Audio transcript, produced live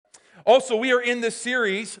Also, we are in this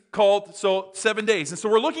series called 7 days. And so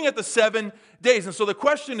we're looking at the 7 days. And so the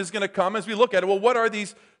question is going to come as we look at it, well, what are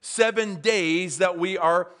these 7 days that we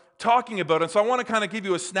are talking about? And so I want to kind of give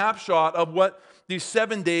you a snapshot of what these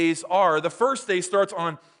 7 days are. The first day starts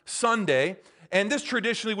on Sunday, and this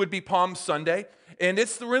traditionally would be Palm Sunday. And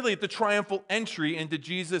it's really the triumphal entry into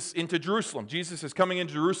Jerusalem. Jesus is coming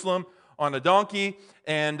into Jerusalem on a donkey,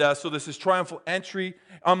 and so this is triumphal entry.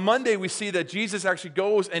 On Monday, we see that Jesus actually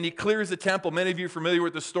goes and he clears the temple. Many of you are familiar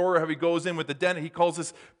with the story, how he goes in with the den. He calls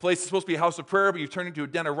this place supposed to be a house of prayer, but you've turned into a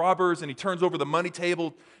den of robbers, and he turns over the money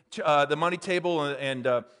table,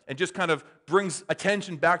 and just kind of brings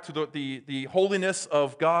attention back to the holiness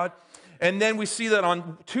of God. And then we see that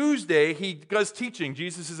on Tuesday, he does teaching.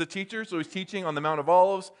 Jesus is a teacher, so he's teaching on the Mount of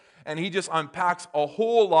Olives, and he just unpacks a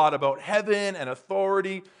whole lot about heaven and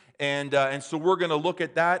authority. And so we're going to look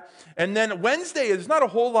at that. And then Wednesday, there's not a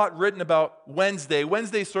whole lot written about Wednesday.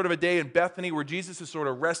 Wednesday is sort of a day in Bethany where Jesus is sort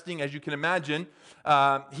of resting, as you can imagine.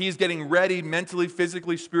 He's getting ready mentally,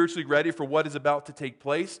 physically, spiritually ready for what is about to take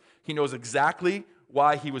place. He knows exactly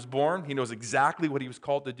why he was born. He knows exactly what he was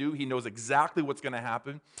called to do. He knows exactly what's going to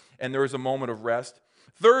happen. And there is a moment of rest.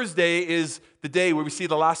 Thursday is the day where we see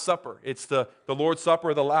the Last Supper. It's the Lord's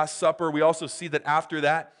Supper, the Last Supper. We also see that after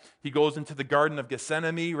that, he goes into the Garden of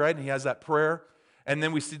Gethsemane, right? And he has that prayer. And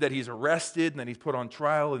then we see that he's arrested and then he's put on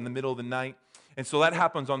trial in the middle of the night. And so that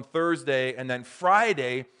happens on Thursday. And then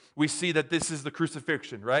Friday, we see that this is the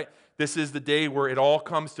crucifixion, right? This is the day where it all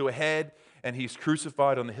comes to a head and he's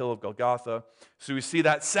crucified on the hill of Golgotha. So we see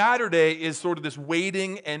that Saturday is sort of this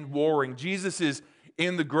waiting and warring. Jesus is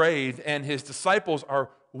in the grave and his disciples are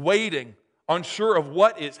waiting, unsure of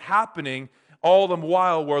what is happening, all the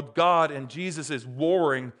while where God and Jesus is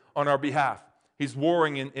warring on our behalf. He's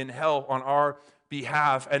warring in hell on our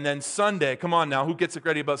behalf. And then Sunday, come on now, who gets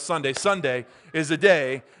ready about Sunday? Sunday is a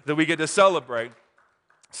day that we get to celebrate.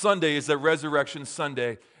 Sunday is the Resurrection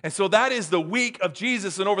Sunday. And so that is the week of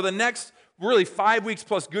Jesus. And over the next really 5 weeks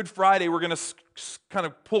plus Good Friday, we're going to kind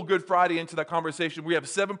of pull Good Friday into that conversation. We have a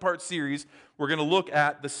 7-part series. We're going to look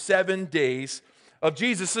at the 7 days of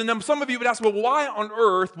Jesus. And then some of you would ask, well, why on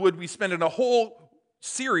earth would we spend a whole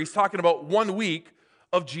series talking about 1 week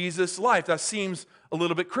of Jesus' life? That seems a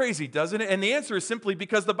little bit crazy, doesn't it? And the answer is simply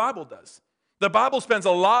because the Bible does. The Bible spends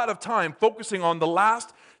a lot of time focusing on the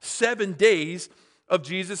last 7 days of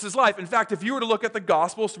Jesus' life. In fact, if you were to look at the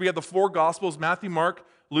Gospels, so we have the 4 Gospels, Matthew, Mark,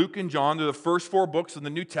 Luke, and John. They're the first 4 books in the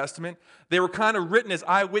New Testament. They were kind of written as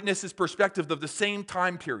eyewitnesses' perspective of the same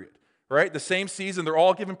time period, right? The same season. They're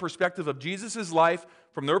all given perspective of Jesus' life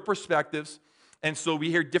from their perspectives. And so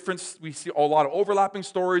we see a lot of overlapping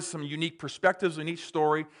stories, some unique perspectives in each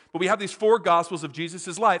story. But we have these 4 Gospels of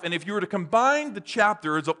Jesus' life. And if you were to combine the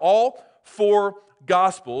chapters of all 4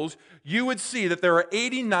 Gospels, you would see that there are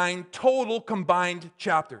 89 total combined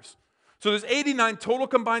chapters. So there's 89 total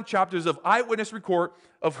combined chapters of eyewitness report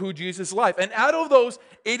of who Jesus' life. And out of those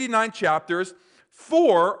 89 chapters,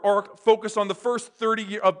 4 are focused on the first 30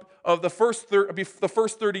 years of the first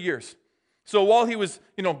 30 years. So while he was,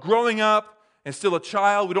 growing up and still a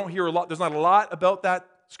child, we don't hear a lot. There's not a lot about that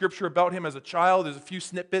scripture about him as a child. There's a few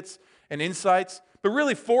snippets and insights, but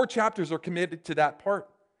really 4 chapters are committed to that part.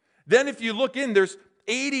 Then if you look in, there's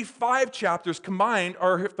 85 chapters combined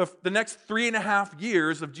are the next 3.5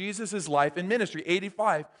 years of Jesus' life and ministry,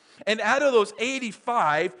 85. And out of those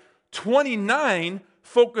 85, 29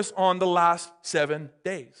 focus on the last 7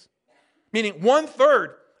 days. Meaning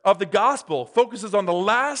 1/3 of the gospel focuses on the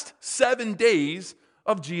last 7 days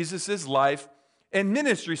of Jesus' life and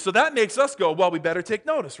ministry. So that makes us go, well, we better take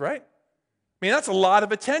notice, right? I mean, that's a lot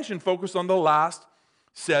of attention focused on the last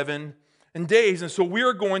 7 days. And so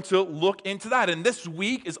we're going to look into that. And this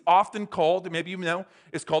week is often called, maybe you know,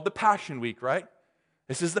 it's called the Passion Week, right?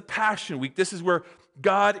 This is the Passion Week. This is where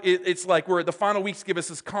it's like where the final weeks give us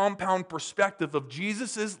this compound perspective of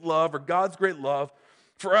Jesus' love or God's great love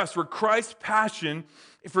for us, where Christ's passion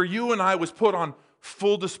for you and I was put on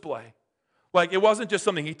full display. Like it wasn't just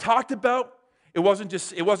something he talked about. It wasn't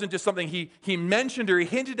just something he mentioned or he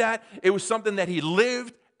hinted at. It was something that he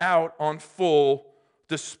lived out on full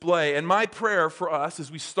display. And my prayer for us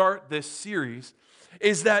as we start this series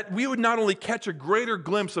is that we would not only catch a greater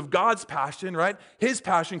glimpse of God's passion, right? His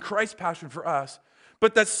passion, Christ's passion for us,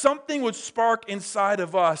 but that something would spark inside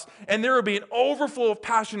of us and there would be an overflow of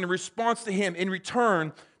passion in response to him in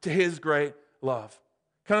return to his great love.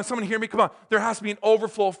 Can someone hear me? Come on. There has to be an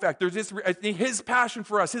overflow effect. There's this, his passion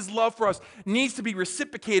for us, his love for us needs to be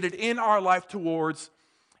reciprocated in our life towards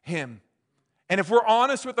him. And if we're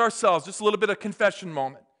honest with ourselves, just a little bit of confession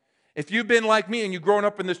moment. If you've been like me and you've grown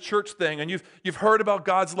up in this church thing and you've heard about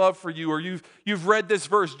God's love for you, or you've read this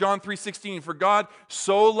verse, John 3:16, for God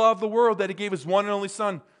so loved the world that he gave his one and only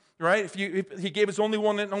son, right? If he gave his only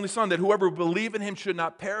one and only son, that whoever would believe in him should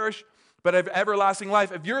not perish, but have everlasting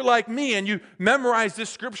life. If you're like me and you memorize this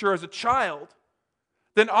scripture as a child,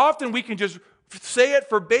 then often we can just say it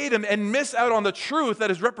verbatim and miss out on the truth that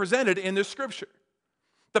is represented in this scripture.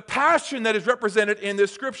 The passion that is represented in this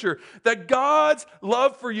scripture, that God's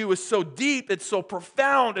love for you is so deep, it's so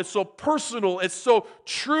profound, it's so personal, it's so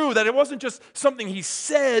true, that it wasn't just something he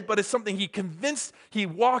said, but it's something he convinced, he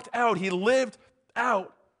walked out, he lived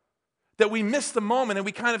out. That we miss the moment and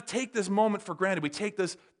we kind of take this moment for granted. We take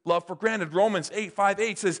this love for granted. Romans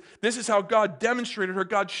 8:5-8 says, this is how God demonstrated, or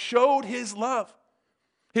God showed his love.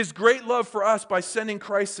 His great love for us by sending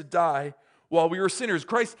Christ to die while we were sinners.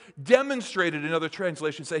 Christ demonstrated, in other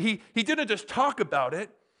translations, that he didn't just talk about it.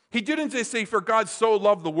 He didn't just say, for God so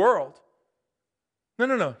loved the world.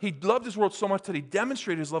 No. He loved his world so much that he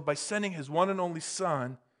demonstrated his love by sending his one and only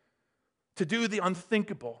son to do the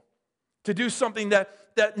unthinkable, to do something that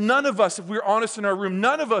none of us, if we were honest in our room,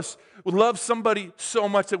 none of us would love somebody so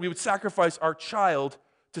much that we would sacrifice our child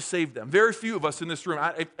to save them. Very few of us in this room.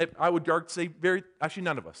 I would say actually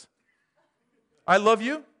none of us. I love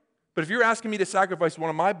you, but if you're asking me to sacrifice one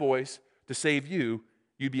of my boys to save you,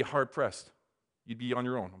 you'd be hard-pressed. You'd be on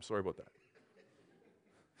your own. I'm sorry about that.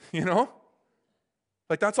 You know?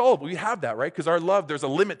 Like that's all. We have that, right? Because our love, there's a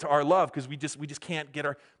limit to our love because we just can't get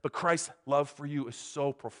but Christ's love for you is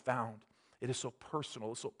so profound. It is so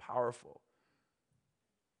personal. It's so powerful.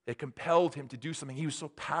 It compelled him to do something. He was so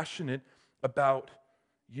passionate about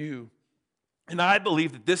you. And I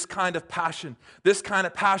believe that this kind of passion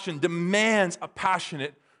demands a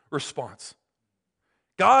passionate response.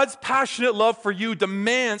 God's passionate love for you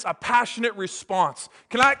demands a passionate response.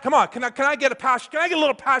 Can I get a passion? Can I get a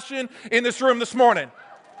little passion in this room this morning?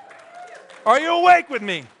 Are you awake with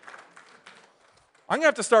me? I'm going to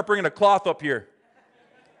have to start bringing a cloth up here.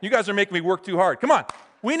 You guys are making me work too hard. Come on.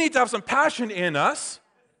 We need to have some passion in us.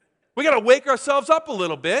 We got to wake ourselves up a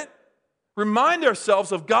little bit. Remind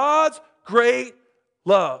ourselves of God's great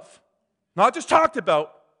love. Not just talked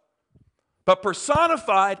about, but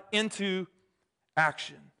personified into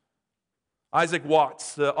action. Isaac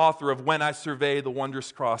Watts, the author of When I Survey the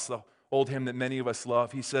Wondrous Cross, the old hymn that many of us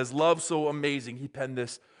love, he says, love so amazing, he penned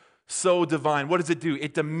this, so divine. What does it do?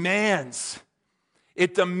 It demands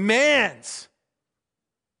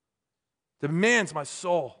my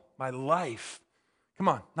soul, my life. Come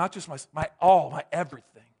on, not just my all, my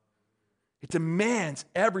everything. It demands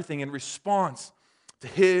everything in response to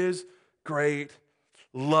his great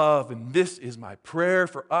love. And this is my prayer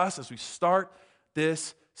for us as we start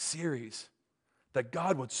this series, that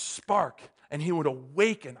God would spark and he would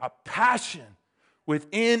awaken a passion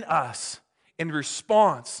within us in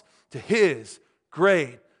response to his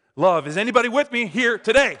great love. Is anybody with me here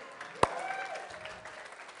today?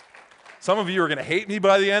 Some of you are going to hate me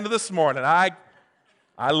by the end of this morning. I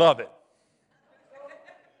love it.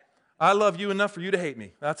 I love you enough for you to hate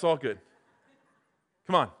me. That's all good.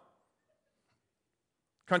 Come on.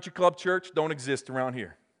 Country club church don't exist around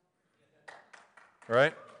here. All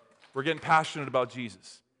right? We're getting passionate about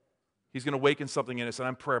Jesus. He's going to awaken something in us,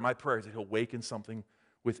 and my prayer is that he'll awaken something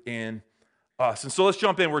within us. And so let's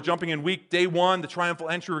jump in. We're jumping in day 1, the triumphal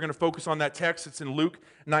entry. We're going to focus on that text. It's in Luke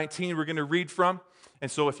 19 we're going to read from. And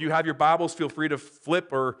so if you have your Bibles, feel free to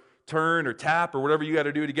flip or turn or tap or whatever you got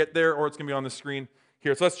to do to get there, or it's going to be on the screen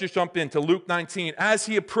here. So let's just jump into Luke 19. As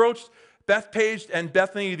he approached Bethpage and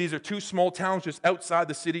Bethany, these are two small towns just outside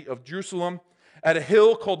the city of Jerusalem, at a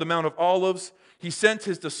hill called the Mount of Olives, he sent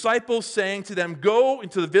his disciples, saying to them, go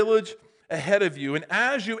into the village ahead of you, and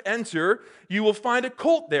as you enter, you will find a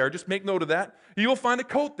colt there. Just make note of that. You will find a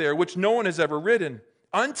colt there, which no one has ever ridden.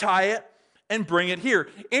 Untie it and bring it here.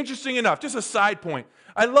 Interesting enough, just a side point.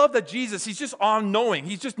 I love that Jesus, he's just all-knowing.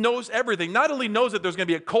 He just knows everything. Not only knows that there's going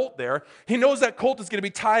to be a colt there, he knows that colt is going to be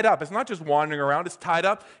tied up. It's not just wandering around, it's tied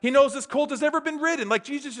up. He knows this colt has never been ridden. Like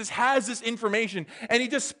Jesus just has this information, and he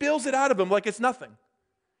just spills it out of him like it's nothing.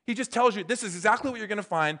 He just tells you, this is exactly what you're going to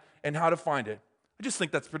find and how to find it. I just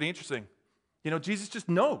think that's pretty interesting. You know, Jesus just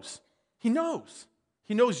knows. He knows.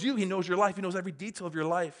 He knows you. He knows your life. He knows every detail of your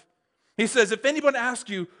life. He says, if anyone asks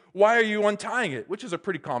you, why are you untying it? Which is a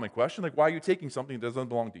pretty common question. Like, why are you taking something that doesn't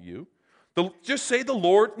belong to you? Just say the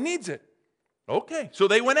Lord needs it. Okay. So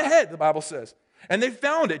they went ahead, the Bible says. And they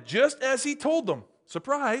found it just as he told them.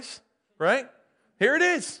 Surprise, right? Here it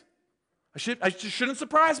is. I shouldn't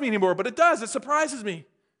surprise me anymore, but it does. It surprises me.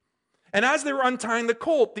 And as they were untying the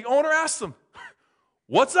colt, the owner asked them,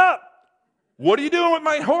 what's up? What are you doing with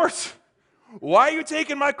my horse? Why are you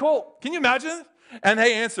taking my colt? Can you imagine? And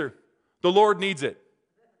they answer, the Lord needs it.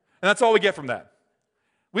 And that's all we get from that.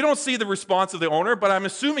 We don't see the response of the owner, but I'm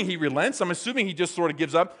assuming he relents. I'm assuming he just sort of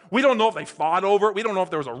gives up. We don't know if they fought over it. We don't know if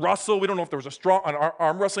there was a wrestle. We don't know if there was an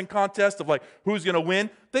arm wrestling contest of like who's going to win.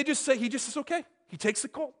 They just say, he just says, okay. He takes the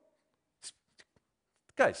colt.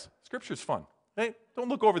 Guys, Scripture's fun. Hey, don't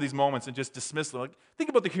look over these moments and just dismiss them. Like, think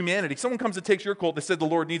about the humanity. Someone comes and takes your colt. They said the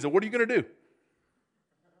Lord needs it. What are you going to do?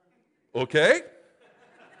 Okay.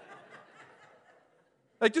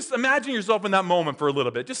 Like, just imagine yourself in that moment for a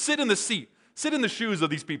little bit. Just sit in the seat. Sit in the shoes of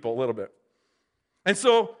these people a little bit. And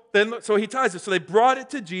so he ties it. So they brought it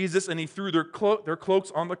to Jesus, and he threw their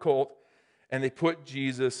cloaks on the colt, and they put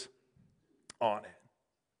Jesus on it.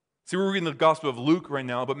 See, we're reading the Gospel of Luke right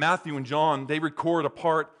now, but Matthew and John, they record a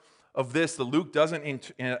part of this that Luke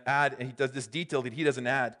doesn't add, and he does this detail that he doesn't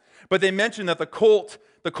add. But they mention that the colt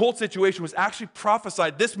situation was actually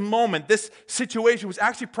prophesied. This moment, this situation was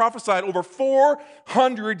actually prophesied over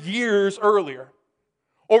 400 years earlier.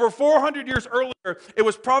 Over 400 years earlier, it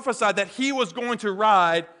was prophesied that he was going to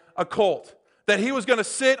ride a colt, that he was going to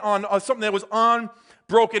sit on something that was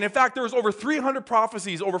unbroken. In fact, there was over 300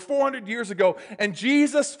 prophecies over 400 years ago, and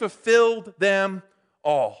Jesus fulfilled them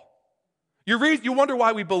all. You wonder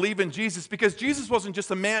why we believe in Jesus, because Jesus wasn't just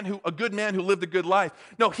a good man who lived a good life.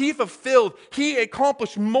 No, he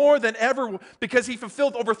accomplished more than ever because he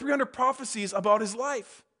fulfilled over 300 prophecies about his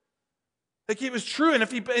life. Like, it was true, and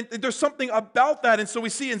there's something about that. And so we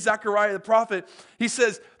see in Zechariah the prophet, he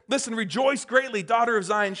says, listen, rejoice greatly, daughter of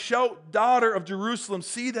Zion, shout, daughter of Jerusalem,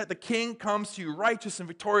 see that the king comes to you, righteous and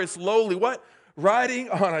victorious, lowly, what? Riding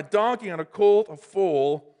on a donkey, on a colt, a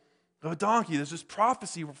foal of a donkey. There's this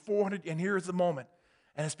prophecy for 400, and here is the moment,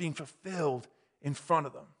 and it's being fulfilled in front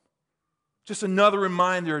of them. Just another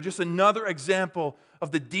reminder, just another example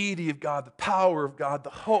of the deity of God, the power of God, the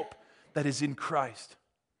hope that is in Christ.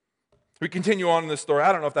 We continue on in this story.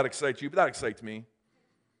 I don't know if that excites you, but that excites me.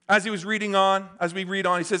 As we read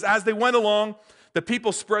on, he says, as they went along, the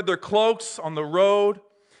people spread their cloaks on the road.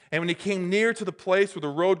 And when he came near to the place where the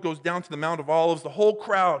road goes down to the Mount of Olives, the whole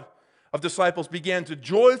crowd of disciples began to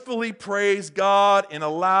joyfully praise God in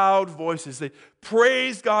loud voices. They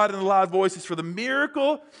praised God in loud voices for the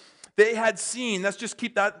miracle they had seen. Let's just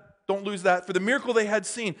keep that. Don't lose that. For the miracle they had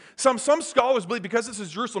seen. Some scholars believe, because this is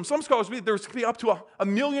Jerusalem, some scholars believe there was going to be up to a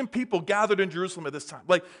million people gathered in Jerusalem at this time.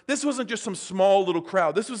 Like, this wasn't just some small little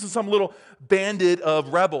crowd. This wasn't some little bandit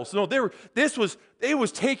of rebels. No, it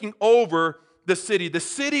was taking over the city. The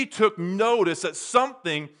city took notice that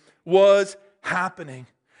something was happening.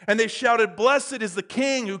 And they shouted, blessed is the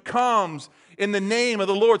King who comes in the name of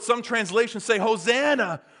the Lord. Some translations say,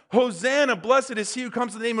 Hosanna. Hosanna, blessed is he who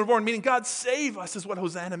comes in the name of the Lord. Meaning, God save us is what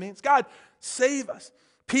Hosanna means. God save us.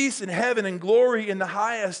 Peace in heaven and glory in the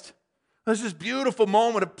highest. There's this beautiful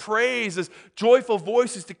moment of praise as joyful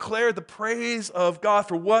voices declared the praise of God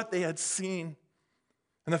for what they had seen.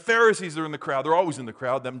 And the Pharisees are in the crowd. They're always in the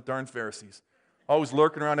crowd, them darn Pharisees. Always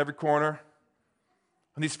lurking around every corner.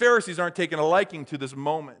 And these Pharisees aren't taking a liking to this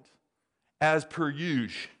moment as per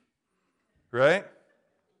usual. Right?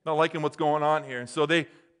 Not liking what's going on here. And so they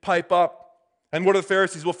pipe up. And what are the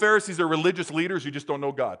Pharisees? Well, Pharisees are religious leaders who just don't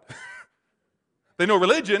know God. They know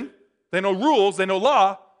religion, they know rules, they know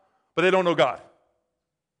law, but they don't know God.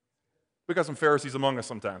 We got some Pharisees among us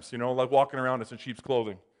sometimes, like walking around us in sheep's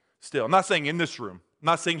clothing. Still, I'm not saying in this room, I'm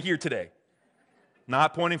not saying here today,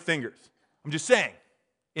 not pointing fingers. I'm just saying,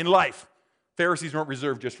 in life, Pharisees weren't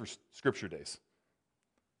reserved just for Scripture days.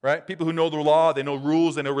 Right? People who know the law, they know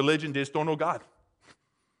rules, they know religion, they just don't know God.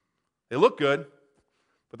 They look good,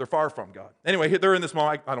 but they're far from God. Anyway, they're in this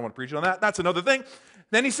moment. I don't want to preach on that. That's another thing.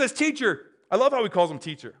 Then he says, teacher. I love how he calls him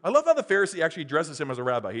teacher. I love how the Pharisee actually addresses him as a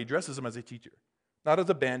rabbi. He addresses him as a teacher. Not as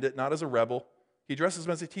a bandit, not as a rebel. He addresses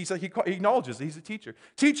him as a teacher. He acknowledges that he's a teacher.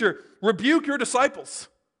 Teacher, rebuke your disciples.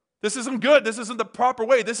 This isn't good. This isn't the proper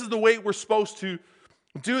way. This is the way we're supposed to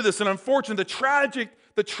do this. And unfortunately,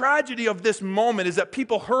 the tragedy of this moment is that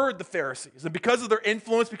people heard the Pharisees. And because of their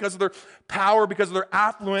influence, because of their power, because of their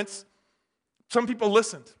affluence, some people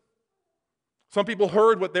listened. Some people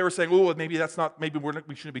heard what they were saying. Oh, maybe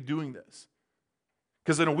we shouldn't be doing this.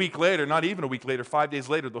 Because then a week later, not even a week later, 5 days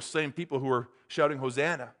later, those same people who were shouting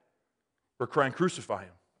Hosanna were crying, crucify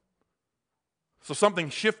him. So something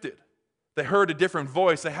shifted. They heard a different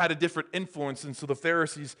voice. They had a different influence. And so the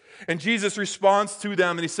Pharisees, and Jesus responds to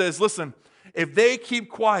them and he says, listen, if they keep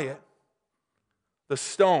quiet, the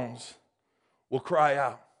stones will cry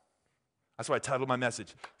out. That's why I titled my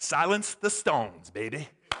message, Silence the Stones, baby.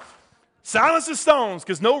 Silence the stones,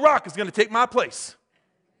 because no rock is going to take my place.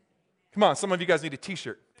 Come on, some of you guys need a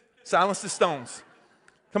t-shirt. Silence the stones.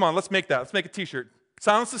 Come on, let's make that. Let's make a t-shirt.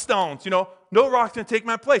 Silence the stones. No rock's going to take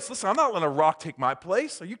my place. Listen, I'm not letting a rock take my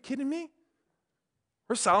place. Are you kidding me?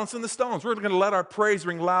 We're silencing the stones. We're going to let our praise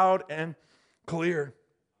ring loud and clear.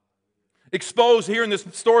 Exposed here in this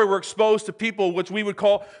story, we're exposed to people which we would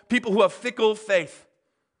call people who have fickle faith.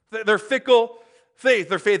 They're fickle faith.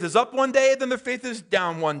 Their faith is up one day, then their faith is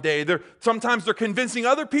down one day. Sometimes they're convincing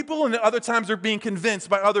other people, and other times they're being convinced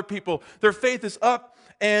by other people. Their faith is up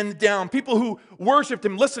and down. People who worshiped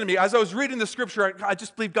him, listen to me, as I was reading the scripture, I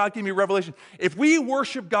just believe God gave me a revelation. If we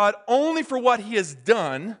worship God only for what he has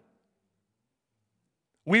done,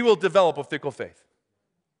 we will develop a fickle faith.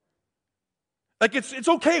 Like it's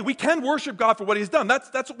okay. We can worship God for what he's done.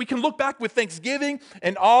 That's what we can look back with thanksgiving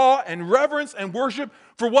and awe and reverence and worship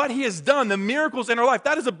for what he has done, the miracles in our life.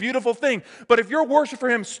 That is a beautiful thing. But if your worship for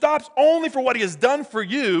him stops only for what he has done for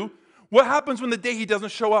you, what happens when the day he doesn't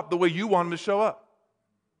show up the way you want him to show up?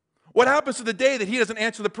 What happens to the day that he doesn't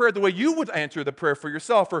answer the prayer the way you would answer the prayer for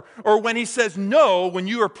yourself? Or when he says no when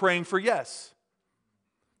you are praying for yes?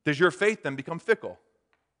 Does your faith then become fickle?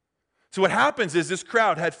 So what happens is this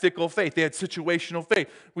crowd had fickle faith. They had situational faith.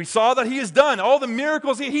 We saw that he has done all the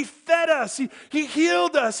miracles. He fed us. He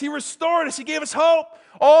healed us. He restored us. He gave us hope.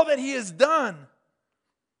 All that he has done.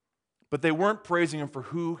 But they weren't praising him for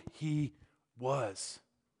who he was,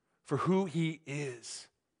 for who he is.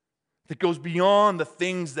 That goes beyond the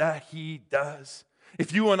things that he does.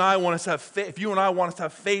 If you and I want us to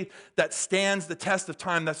have faith, that stands the test of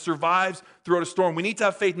time, that survives throughout a storm, we need to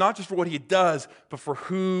have faith not just for what he does, but for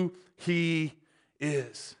who he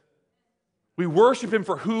is. We worship him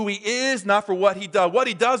for who he is, not for what he does. What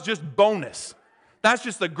he does, just bonus. That's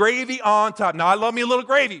just the gravy on top. Now, I love me a little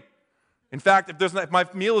gravy. In fact, if my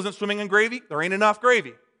meal isn't swimming in gravy, there ain't enough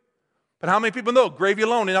gravy. But how many people know gravy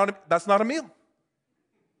alone, that's not a meal?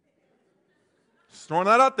 Just throwing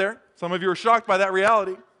that out there. Some of you are shocked by that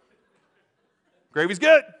reality. Gravy's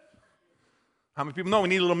good. How many people know we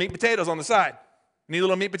need little meat and potatoes on the side? We need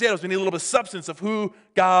little meat and potatoes. We need a little bit of substance of who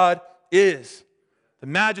God is. The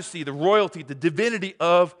majesty, the royalty, the divinity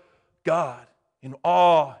of God in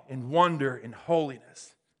awe, in wonder, in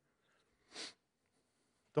holiness.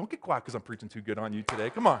 Don't get quiet because I'm preaching too good on you today.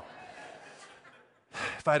 Come on.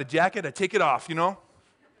 If I had a jacket, I'd take it off,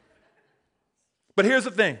 But here's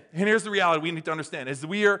the thing, and here's the reality we need to understand, is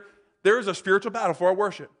there is a spiritual battle for our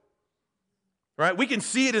worship. Right? We can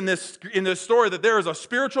see it in this story that there is a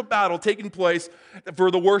spiritual battle taking place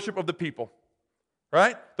for the worship of the people.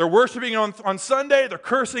 Right? They're worshiping on Sunday, they're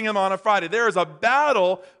cursing him on a Friday. There is a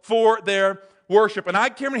battle for their worship. And I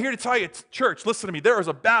came here to tell you, church, listen to me, there is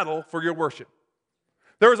a battle for your worship.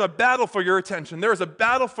 There is a battle for your attention. There is a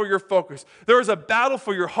battle for your focus. There is a battle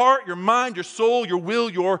for your heart, your mind, your soul, your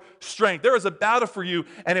will, your strength. There is a battle for you.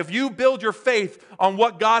 And if you build your faith on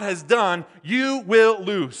what God has done, you will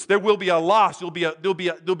lose. There will be a loss. You'll be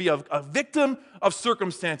a victim of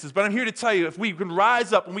circumstances. But I'm here to tell you, if we can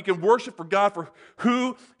rise up and we can worship for God for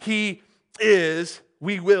who he is,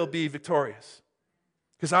 we will be victorious.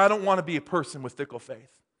 Because I don't want to be a person with fickle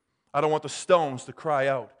faith. I don't want the stones to cry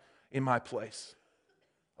out in my place.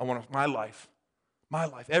 I want my life,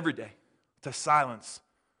 every day, to silence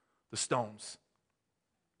the stones.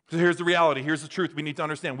 So here's the reality. Here's the truth we need to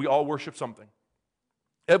understand. We all worship something.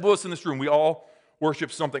 Every of us in this room, we all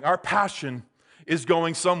worship something. Our passion is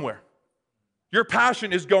going somewhere. Your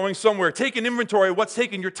passion is going somewhere. Take an inventory of what's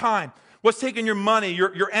taking your time, what's taking your money,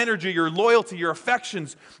 your energy, your loyalty, your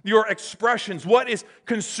affections, your expressions. What is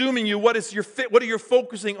consuming you? What are you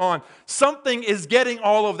focusing on? Something is getting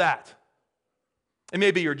all of that. It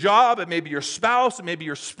may be your job, it may be your spouse, it may be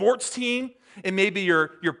your sports team, it may be your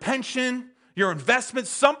pension, your investment.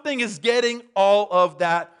 Something is getting all of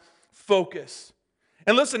that focus.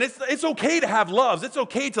 And listen, it's okay to have loves. It's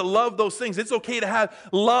okay to love those things. It's okay to have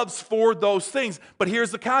loves for those things. But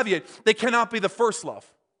here's the caveat. They cannot be the first love.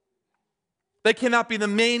 They cannot be the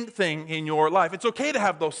main thing in your life. It's okay to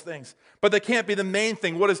have those things, but they can't be the main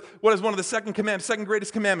thing. What is one of the second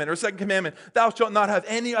greatest commandment, or second commandment? Thou shalt not have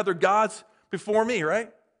any other gods before me,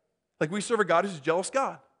 right? Like, we serve a God who's a jealous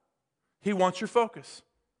God. He wants your focus.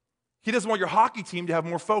 He doesn't want your hockey team to have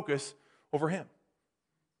more focus over him.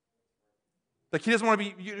 Like, he doesn't want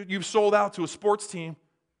to be, you've sold out to a sports team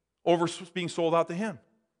over being sold out to him.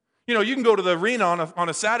 You can go to the arena on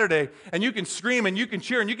a Saturday and you can scream and you can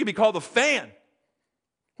cheer and you can be called a fan.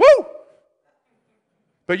 Woo!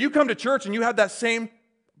 But you come to church and you have that same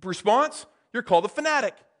response, you're called a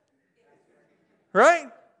fanatic. Right?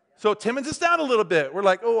 So it timons us down a little bit. We're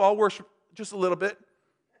like, oh, I'll worship just a little bit.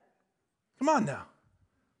 Come on now.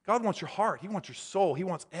 God wants your heart. He wants your soul. He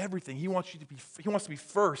wants everything. He wants to be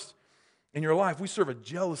first in your life. We serve a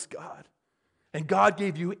jealous God. And God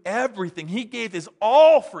gave you everything. He gave His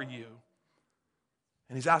all for you.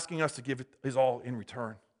 And He's asking us to give His all in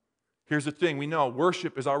return. Here's the thing. We know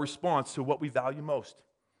worship is our response to what we value most.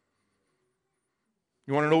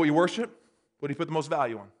 You want to know what you worship? What do you put the most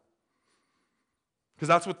value on?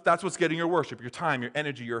 Because that's what's getting your worship, your time, your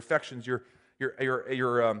energy, your affections, your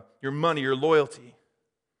money, your loyalty.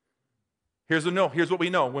 Here's what we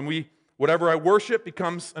know. Whatever I worship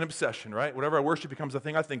becomes an obsession, right? Whatever I worship becomes a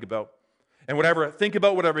thing I think about. And whatever I think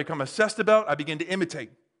about, whatever I become obsessed about, I begin to imitate.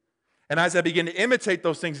 And as I begin to imitate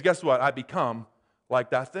those things, guess what? I become like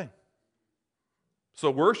that thing. So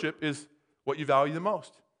worship is what you value the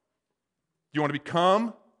most. Do you want to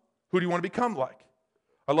become? Who do you want to become like?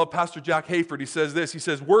 I love Pastor Jack Hayford. He says this. He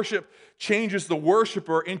says, worship changes the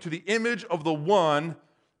worshiper into the image of the one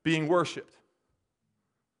being worshiped.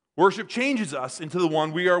 Worship changes us into the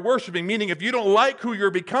one we are worshiping, meaning if you don't like who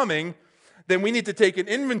you're becoming, then we need to take an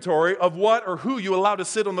inventory of what or who you allow to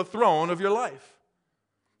sit on the throne of your life.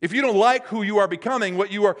 If you don't like who you are becoming,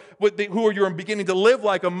 who you're beginning to live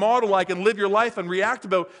like, a model like, and live your life and react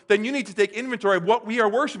about, then you need to take inventory of what we are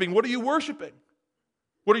worshiping. What are you worshiping?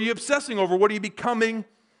 What are you obsessing over? What are you becoming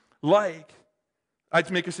like? I'd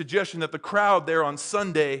make a suggestion that the crowd there on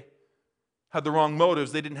Sunday had the wrong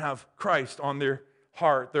motives. They didn't have Christ on their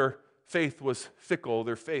heart. Their faith was fickle.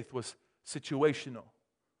 Their faith was situational.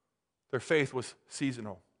 Their faith was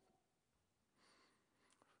seasonal.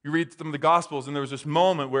 You read some of the Gospels, and there was this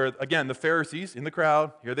moment where, again, the Pharisees in the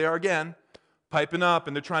crowd, here they are again, piping up,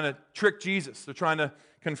 and they're trying to trick Jesus. They're trying to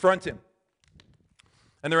confront Him.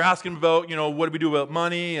 And they're asking about, what do we do about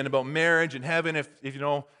money and about marriage and heaven if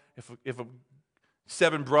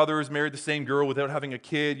 7 brothers married the same girl without having a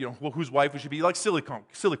kid, whose wife we should be? Like silly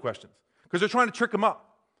questions. Because they're trying to trick Him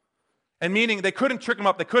up. And meaning they couldn't trick Him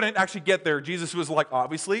up. They couldn't actually get there. Jesus was like,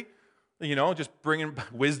 obviously, just bringing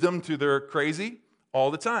wisdom to their crazy all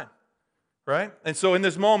the time, right? And so in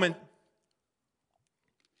this moment,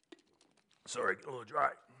 sorry, get a little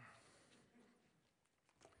dry.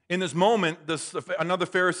 In this moment, another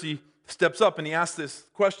Pharisee steps up and he asks this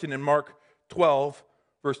question in Mark 12,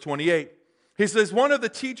 verse 28. He says, one of the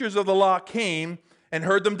teachers of the law came and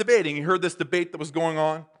heard them debating. He heard this debate that was going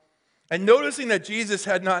on. And noticing that Jesus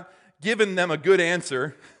had not given them a good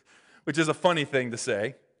answer, which is a funny thing to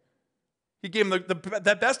say, he gave them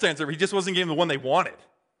that best answer. He just wasn't giving them the one they wanted,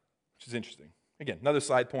 which is interesting. Again, another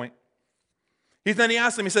side point. Then he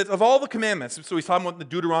asked them, he said, of all the commandments, so he's talking about the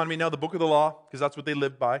Deuteronomy now, the book of the law, because that's what they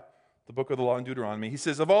lived by, the book of the law in Deuteronomy. He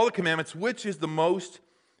says, of all the commandments, which is the most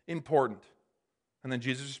important? And then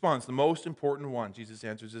Jesus responds, the most important one, Jesus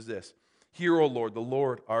answers, is this. Hear, O Lord, the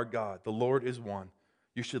Lord our God, the Lord is one.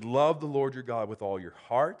 You should love the Lord your God with all your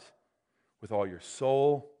heart, with all your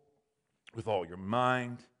soul, with all your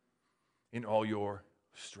mind, in all your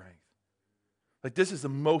strength. Like, this is the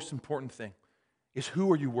most important thing, is who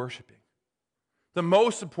are you worshiping? The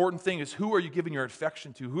most important thing is who are you giving your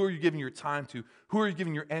affection to? Who are you giving your time to? Who are you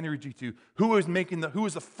giving your energy to? Who is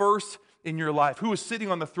the first in your life? Who is sitting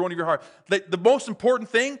on the throne of your heart? The most important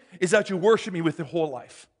thing is that you worship me with your whole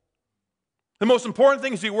life. The most important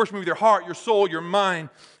thing is you worship me with your heart, your soul, your mind,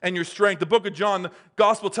 and your strength. The book of John, the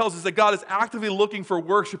gospel tells us that God is actively looking for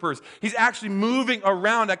worshipers. He's actually moving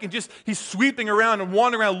around. He's sweeping around and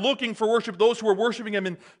wandering around looking for worship, those who are worshiping Him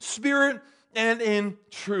in spirit and in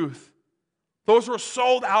truth. Those who are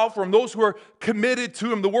sold out for Him, those who are committed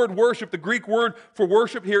to Him. The word worship, the Greek word for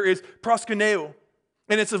worship here is proskuneo.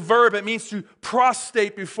 And it's a verb. It means to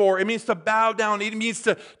prostrate before. It means to bow down. It means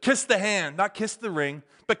to kiss the hand. Not kiss the ring,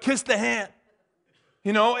 but kiss the hand.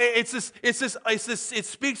 It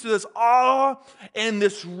speaks to this awe and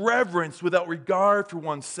this reverence without regard for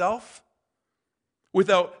oneself,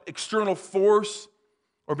 without external force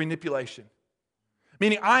or manipulation.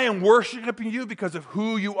 Meaning, I am worshiping you because of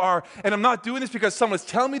who you are. And I'm not doing this because someone's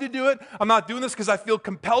telling me to do it. I'm not doing this because I feel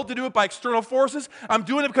compelled to do it by external forces. I'm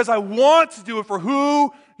doing it because I want to do it for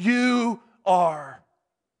who you are.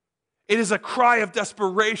 It is a cry of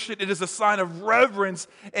desperation. It is a sign of reverence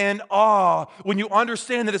and awe when you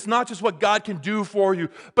understand that it's not just what God can do for you,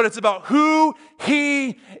 but it's about who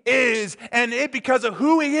He is. And because of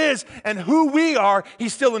who He is and who we are, He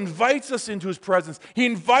still invites us into His presence. He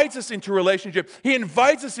invites us into relationship. He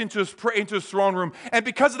invites us into His throne room. And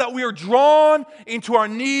because of that, we are drawn into our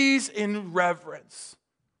knees in reverence.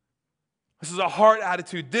 This is a heart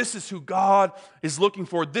attitude. This is who God is looking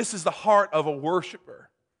for. This is the heart of a worshiper.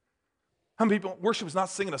 How many people, worship is not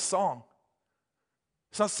singing a song.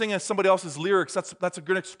 It's not singing somebody else's lyrics. That's a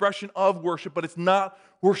good expression of worship, but it's not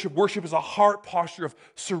worship. Worship is a heart posture of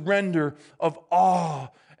surrender, of awe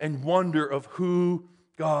and wonder of who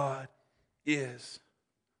God is.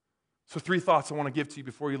 So 3 thoughts I want to give to you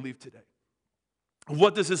before you leave today.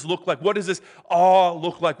 What does this look like? What does this awe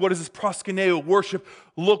look like? What does this proskuneo worship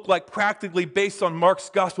look like practically based on Mark's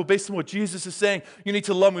gospel, based on what Jesus is saying? You need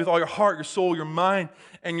to love me with all your heart, your soul, your mind,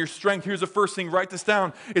 and your strength. Here's the first thing, write this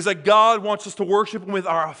down, is that God wants us to worship Him with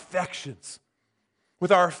our affections.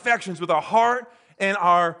 With our affections, with our heart and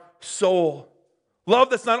our soul. Love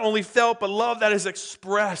that's not only felt, but love that is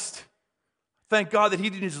expressed. Thank God that He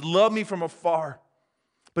didn't just love me from afar,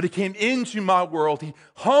 but He came into my world. He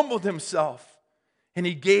humbled Himself. And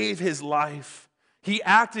He gave His life. He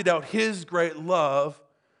acted out His great love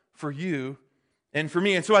for you and for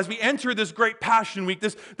me. And so as we enter this great Passion Week,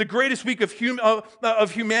 the greatest week of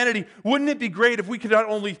humanity, wouldn't it be great if we could not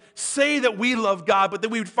only say that we love God, but that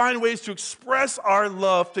we would find ways to express our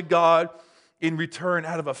love to God in return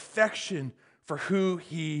out of affection for who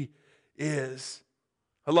He is.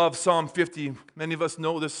 I love Psalm 50. Many of us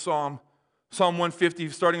know this psalm. Psalm 150,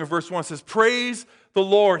 starting at verse 1, says, praise the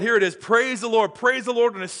Lord. Here it is. Praise the Lord. Praise the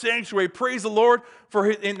Lord in His sanctuary. Praise the Lord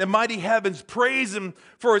in the mighty heavens. Praise Him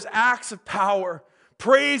for His acts of power.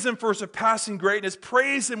 Praise Him for surpassing greatness.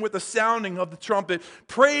 Praise Him with the sounding of the trumpet.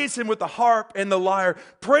 Praise Him with the harp and the lyre.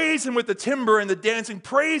 Praise Him with the timbre and the dancing.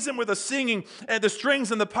 Praise Him with the singing and the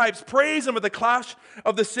strings and the pipes. Praise Him with the clash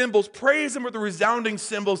of the cymbals. Praise Him with the resounding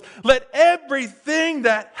cymbals. Let everything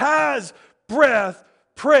that has breath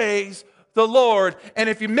praise the Lord. And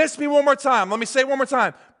if you miss me one more time, let me say it one more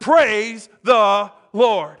time. Praise the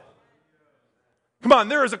Lord. Come on,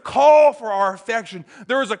 there is a call for our affection.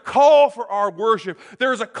 There is a call for our worship.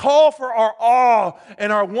 There is a call for our awe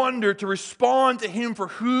and our wonder to respond to Him for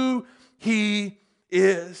who He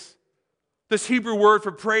is. This Hebrew word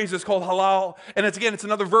for praise is called halal. And it's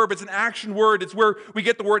another verb. It's an action word. It's where we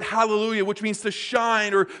get the word hallelujah, which means to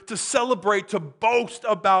shine or to celebrate, to boast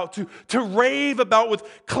about, to rave about with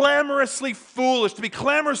clamorously foolish, to be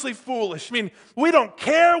clamorously foolish. I mean, we don't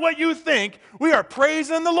care what you think. We are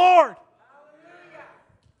praising the Lord.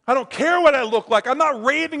 I don't care what I look like. I'm not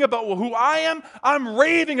raving about who I am. I'm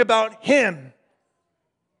raving about Him.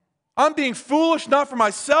 I'm being foolish not for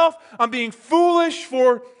myself. I'm being foolish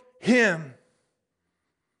for Him.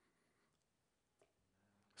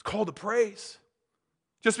 It's called to praise.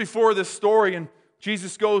 Just before this story, and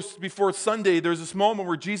Jesus goes before Sunday, there's this moment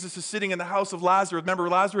where Jesus is sitting in the house of Lazarus. Remember,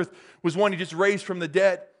 Lazarus was one He just raised from the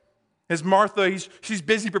dead. As Martha, she's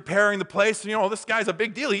busy preparing the place. You know, this guy's a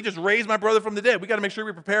big deal. He just raised my brother from the dead. We got to make sure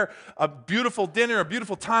we prepare a beautiful dinner, a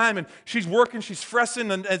beautiful time. And she's working, she's fussing,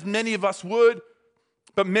 and as many of us would.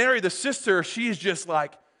 But Mary, the sister, she's just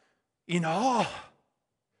like in awe,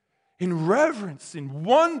 in reverence, in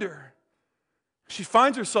wonder. She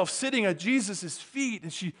finds herself sitting at Jesus' feet,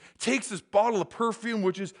 and she takes this bottle of perfume,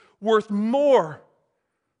 which is worth more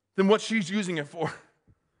than what she's using it for,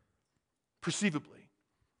 perceivably.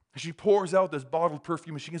 And she pours out this bottle of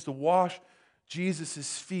perfume, and she begins to wash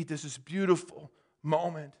Jesus' feet. There's this beautiful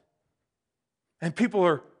moment. And people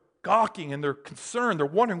are gawking, and they're concerned. They're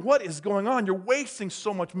wondering, what is going on? You're wasting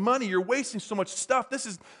so much money. You're wasting so much stuff. This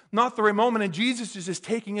is not the right moment. And Jesus is just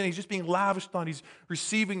taking it. He's just being lavished on. He's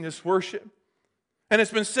receiving this worship. And it's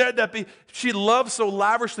been said that she loved so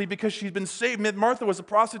lavishly because she's been saved. Martha was a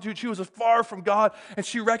prostitute. She was far from God. And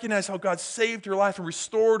she recognized how God saved her life and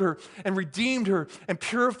restored her and redeemed her and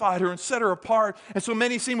purified her and set her apart. And so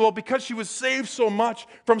many seem, well, because she was saved so much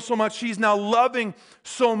from so much, she's now loving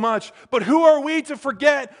so much. But who are we to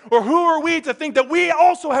forget, or who are we to think that we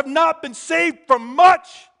also have not been saved from much?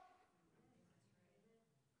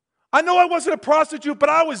 I know I wasn't a prostitute, but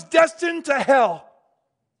I was destined to hell.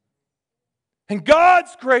 And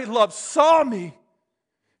God's great love saw me,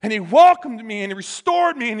 and He welcomed me, and He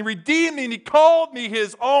restored me, and He redeemed me, and He called me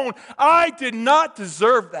His own. I did not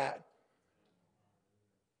deserve that.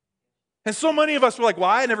 And so many of us were like, well,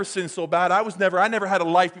 I never sinned so bad. I never had a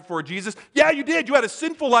life before Jesus. Yeah, you did. You had a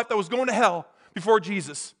sinful life that was going to hell before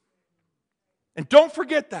Jesus. And don't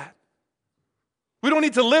forget that. We don't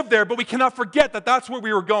need to live there, but we cannot forget that that's where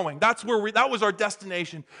we were going. That was our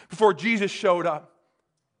destination before Jesus showed up.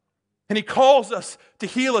 And He calls us to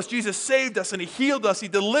heal us. Jesus saved us, and He healed us. He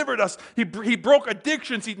delivered us. He broke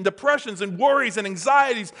addictions and depressions and worries and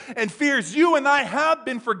anxieties and fears. You and I have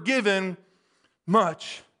been forgiven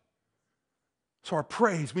much. So our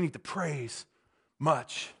praise, we need to praise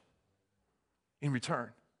much in return.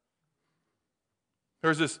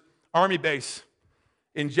 There's this army base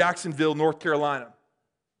in Jacksonville, North Carolina.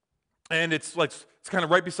 And it's kind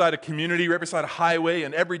of right beside a community, right beside a highway.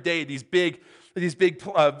 And every day these big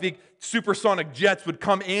supersonic jets would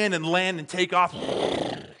come in and land and take off.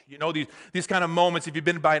 You know, these kind of moments, if you've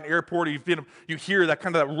been by an airport, or you hear that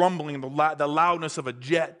kind of that rumbling, the loudness of a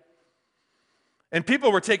jet. And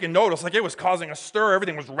people were taking notice, like it was causing a stir.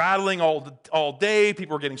 Everything was rattling all day.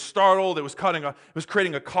 People were getting startled. It was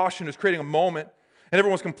creating a caution. It was creating a moment. And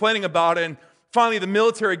everyone was complaining about it. And finally, the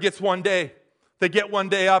military gets one day. They get one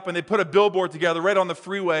day up and they put a billboard together right on the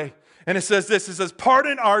freeway. And it says this. It says,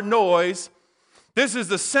 "Pardon our noise. This is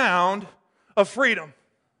the sound of freedom."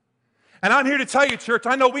 And I'm here to tell you, church,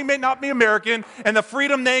 I know we may not be American, and the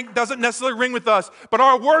freedom name doesn't necessarily ring with us, but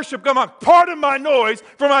our worship, come on, pardon my noise,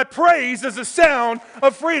 for my praise is the sound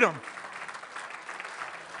of freedom.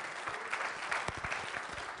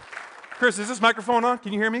 Chris, is this microphone on?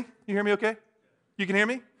 Can you hear me? You hear me okay? You can hear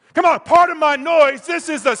me? Come on, pardon my noise, this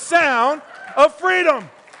is the sound of freedom.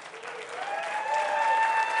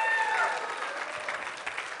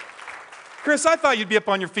 Chris, I thought you'd be up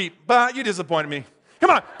on your feet, but you disappointed me. Come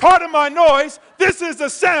on, pardon my noise. This is the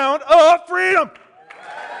sound of freedom.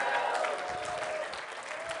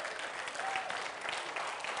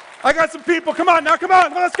 I got some people. Come on now, come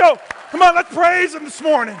on. Let's go. Come on, let's praise Him this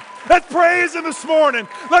morning. Let's praise Him this morning.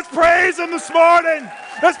 Let's praise Him this morning.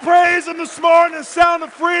 Let's praise Him this morning. The sound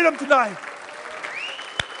of freedom tonight.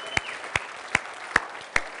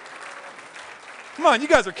 Come on, you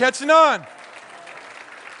guys are catching on.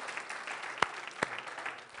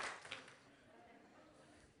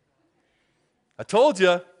 I told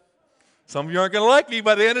you, some of you aren't going to like me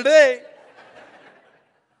by the end of the day.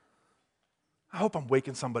 I hope I'm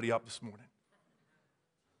waking somebody up this morning.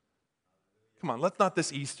 Come on, let's not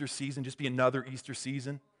this Easter season just be another Easter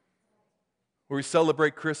season where we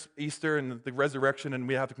celebrate Easter and the resurrection and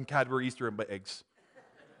we have Cadbury Easter eggs.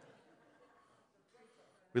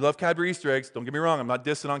 We love Cadbury Easter eggs. Don't get me wrong, I'm not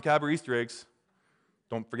dissing on Cadbury Easter eggs.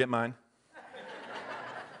 Don't forget mine.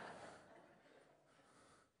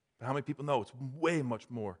 But how many people know it's way much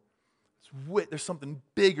more? There's something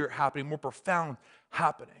bigger happening, more profound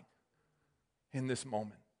happening in this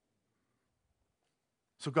moment.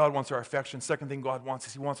 So God wants our affection. Second thing God wants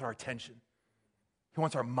is He wants our attention. He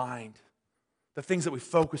wants our mind. The things that we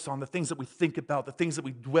focus on, the things that we think about, the things that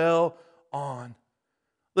we dwell on.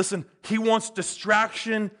 Listen, He wants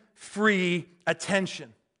distraction-free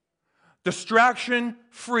attention.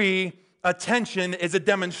 Distraction-free attention is a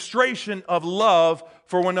demonstration of love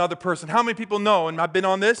for one other person. How many people know, and I've been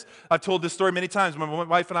on this, I've told this story many times, when my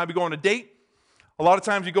wife and I would go on a date, a lot of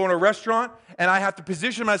times we go in a restaurant, and I have to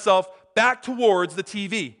position myself back towards the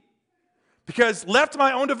TV. Because left to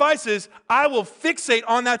my own devices, I will fixate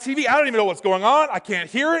on that TV. I don't even know what's going on. I can't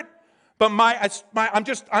hear it. But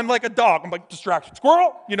I'm like a dog. I'm like distraction.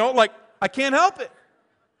 Squirrel, like I can't help it.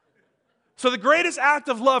 So the greatest act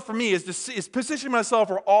of love for me is positioning myself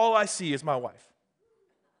where all I see is my wife.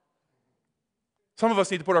 Some of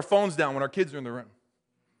us need to put our phones down when our kids are in the room.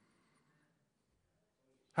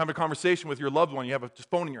 Have a conversation with your loved one. You have a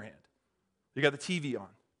phone in your hand. You got the TV on.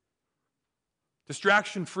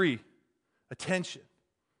 Distraction-free attention.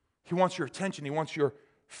 He wants your attention. He wants your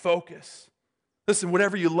focus. Listen,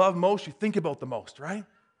 whatever you love most, you think about the most, right?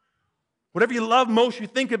 Whatever you love most, you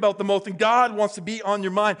think about the most, and God wants to be on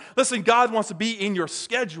your mind. Listen, God wants to be in your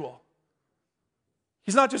schedule.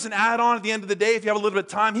 He's not just an add-on at the end of the day if you have a little bit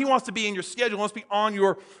of time. He wants to be in your schedule. He wants to be on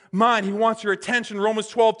your mind. He wants your attention. Romans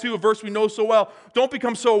 12:2, a verse we know so well. Don't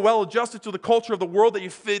become so well adjusted to the culture of the world that you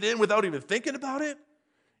fit in without even thinking about it.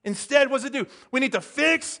 Instead, what does it do? We need to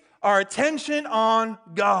fix our attention on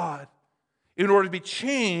God in order to be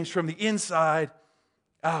changed from the inside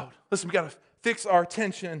out. Listen, we got to fix our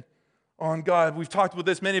attention on God. We've talked about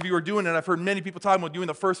this. Many of you are doing it. I've heard many people talking about doing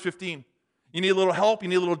the first 15. You need a little help. You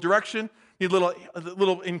need a little direction. You need a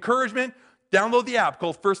little encouragement. Download the app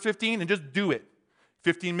called First 15 and just do it.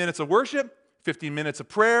 15 minutes of worship, 15 minutes of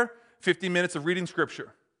prayer, 15 minutes of reading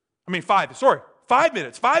Scripture. 5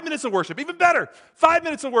 minutes. 5 minutes of worship. Even better. 5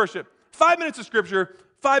 minutes of worship, 5 minutes of Scripture,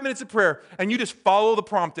 5 minutes of prayer. And you just follow the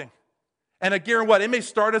prompting. And I guarantee what? It may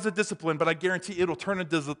start as a discipline, but I guarantee it will turn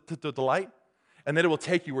into delight. And then it will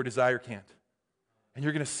take you where desire can't. And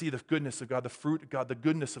you're going to see the goodness of God, the fruit of God, the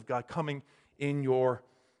goodness of God coming in your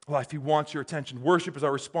life. He wants your attention. Worship is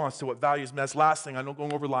our response to what values matters. Last thing, I know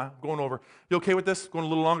going over. You okay with this? Going a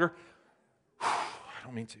little longer? I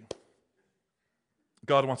don't mean to.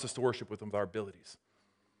 God wants us to worship with Him with our abilities,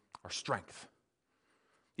 our strength,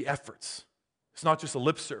 the efforts. It's not just a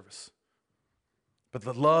lip service, but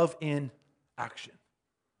the love in action.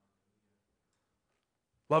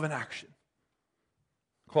 Love in action.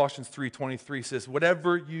 Colossians 3:23 says,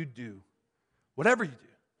 whatever you do,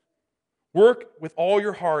 work with all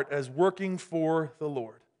your heart as working for the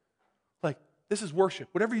Lord. Like, this is worship.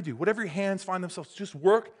 Whatever you do, whatever your hands find themselves, just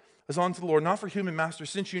work as unto the Lord, not for human masters,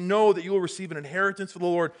 since you know that you will receive an inheritance for the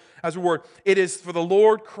Lord as a reward. It is for the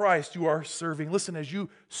Lord Christ you are serving. Listen, as you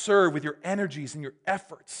serve with your energies and your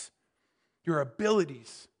efforts, your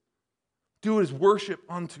abilities, do it as worship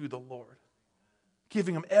unto the Lord,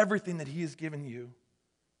 giving him everything that he has given you.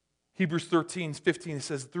 Hebrews 13:15, it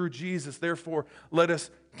says, through Jesus, therefore, let us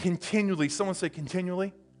continually, someone say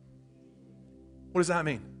continually. What does that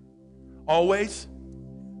mean? Always,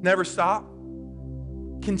 never stop,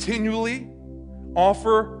 continually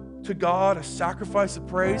offer to God a sacrifice of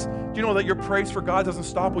praise. Do you know that your praise for God doesn't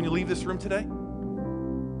stop when you leave this room today?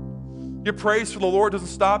 Your praise for the Lord doesn't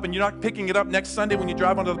stop and you're not picking it up next Sunday when you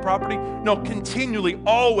drive onto the property. No, continually,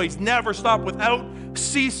 always, never stop, without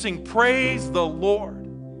ceasing, praise the Lord.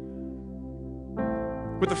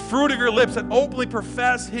 With the fruit of your lips that openly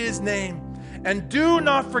profess his name. And do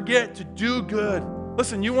not forget to do good.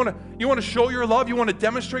 Listen, you want to show your love, you want to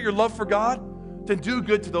demonstrate your love for God, then do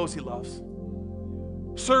good to those he loves.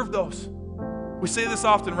 Serve those. We say this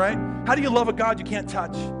often, right? How do you love a God you can't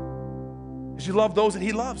touch? Because you love those that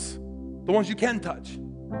he loves, the ones you can touch.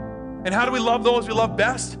 And how do we love those we love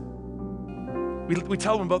best? We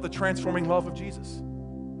tell them about the transforming love of Jesus.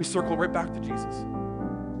 We circle right back to Jesus.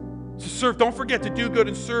 So serve, don't forget to do good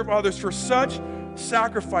and serve others. For such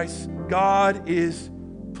sacrifice, God is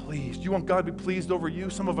pleased. You want God to be pleased over you?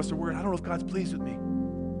 Some of us are worried, I don't know if God's pleased with me.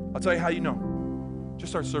 I'll tell you how you know.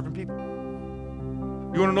 Just start serving people.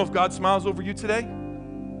 You want to know if God smiles over you today?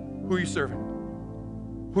 Who are you serving?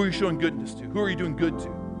 Who are you showing goodness to? Who are you doing good to?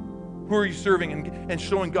 Who are you serving and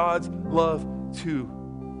showing God's love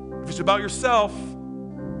to? If it's about yourself,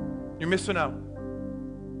 you're missing out.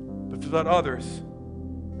 But if it's about others,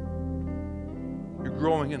 you're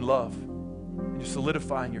growing in love and you're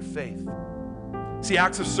solidifying your faith. See,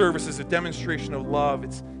 acts of service is a demonstration of love.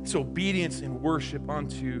 It's obedience and worship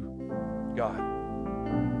unto God.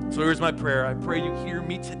 So here's my prayer. I pray you hear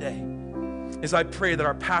me today as I pray that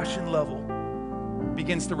our passion level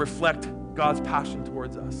begins to reflect God's passion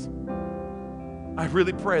towards us. I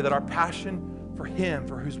really pray that our passion for him,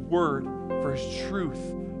 for his word, for his truth,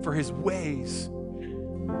 for his ways,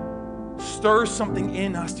 stirs something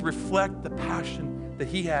in us to reflect the passion that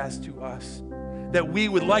he has to us. That we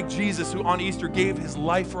would, like Jesus, who on Easter gave his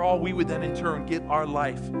life for all, we would then in turn give our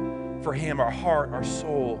life for him, our heart, our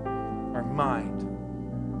soul, our mind,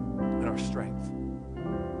 and our strength.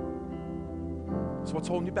 So what's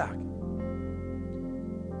holding you back?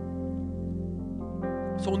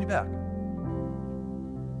 What's holding you back?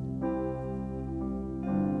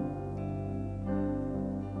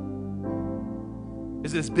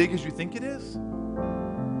 Is it as big as you think it is?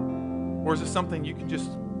 Or is it something you can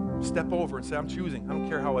just step over and say, I'm choosing. I don't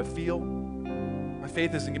care how I feel. My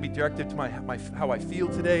faith isn't going to be directed to how I feel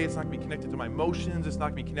today. It's not going to be connected to my emotions. It's not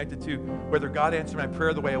going to be connected to whether God answered my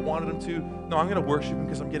prayer the way I wanted him to. No, I'm going to worship him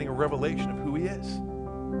because I'm getting a revelation of who he is.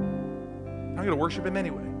 I'm going to worship him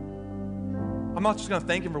anyway. I'm not just going to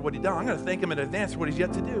thank him for what he's done. I'm going to thank him in advance for what he's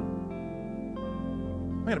yet to do.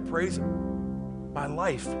 I'm going to praise him. My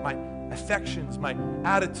life, my affections, my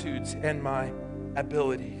attitudes, and my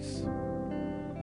abilities.